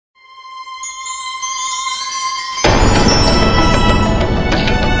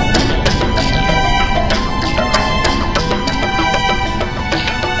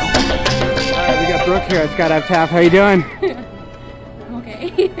here at Skydive Taft. How you doing?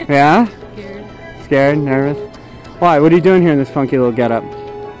 Okay. Yeah? Scared. Scared? Nervous? Why? What are you doing here in this funky little getup? I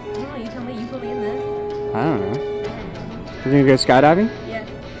don't know, you tell me, you put me in this. I don't know. You gonna go skydiving? Yeah.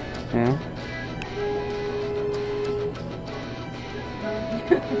 Yeah?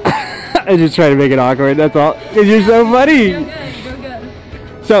 I just try to make it awkward, that's all. Because you're so funny! You're doing good, you're doing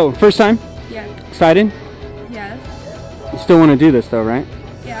good. So, first time? Yeah. Excited? Yes. You still want to do this though, right?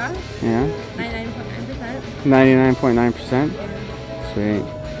 Yeah. Yeah? 99.9%. 99.9%? Yeah. Sweet.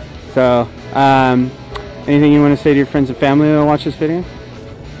 So, anything you want to say to your friends and family that will watch this video? I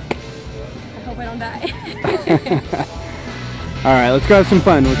hope I don't die. Alright, let's go have some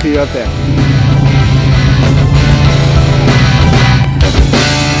fun. We'll see you up there.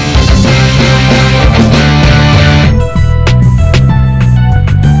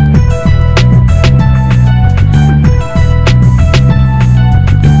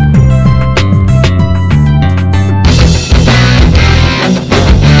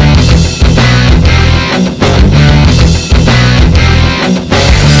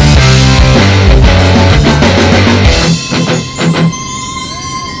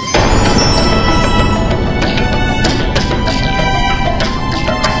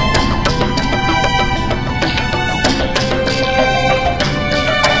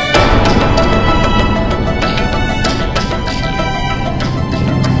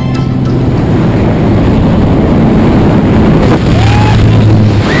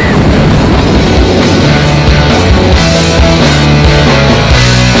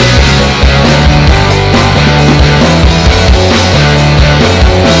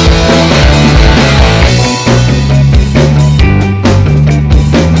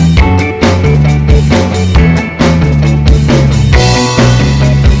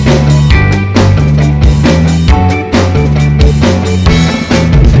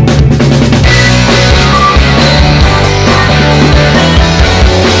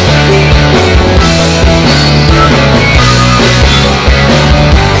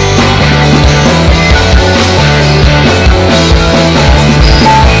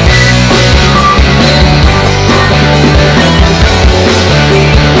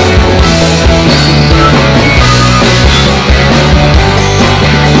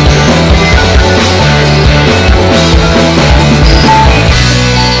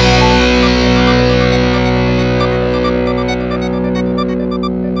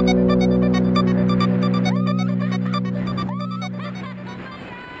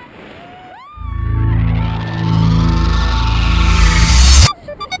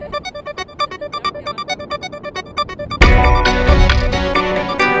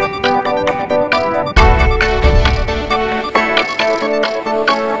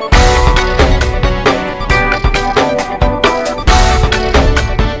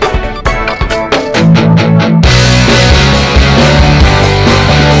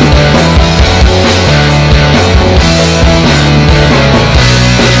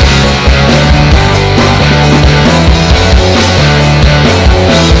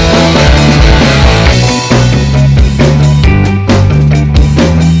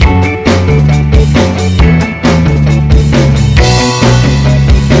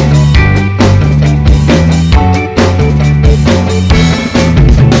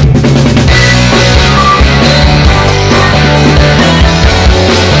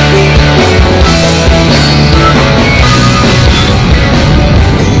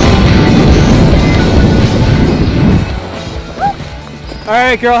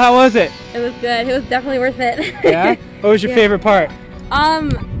 Alright girl, how was it? It was good. It was definitely worth it. Yeah? What was your favorite part?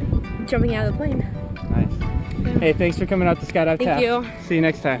 Jumping out of the plane. Nice. Hey, thanks for coming out to Skydive Taft. Thank you. See you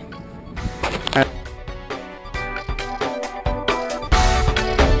next time.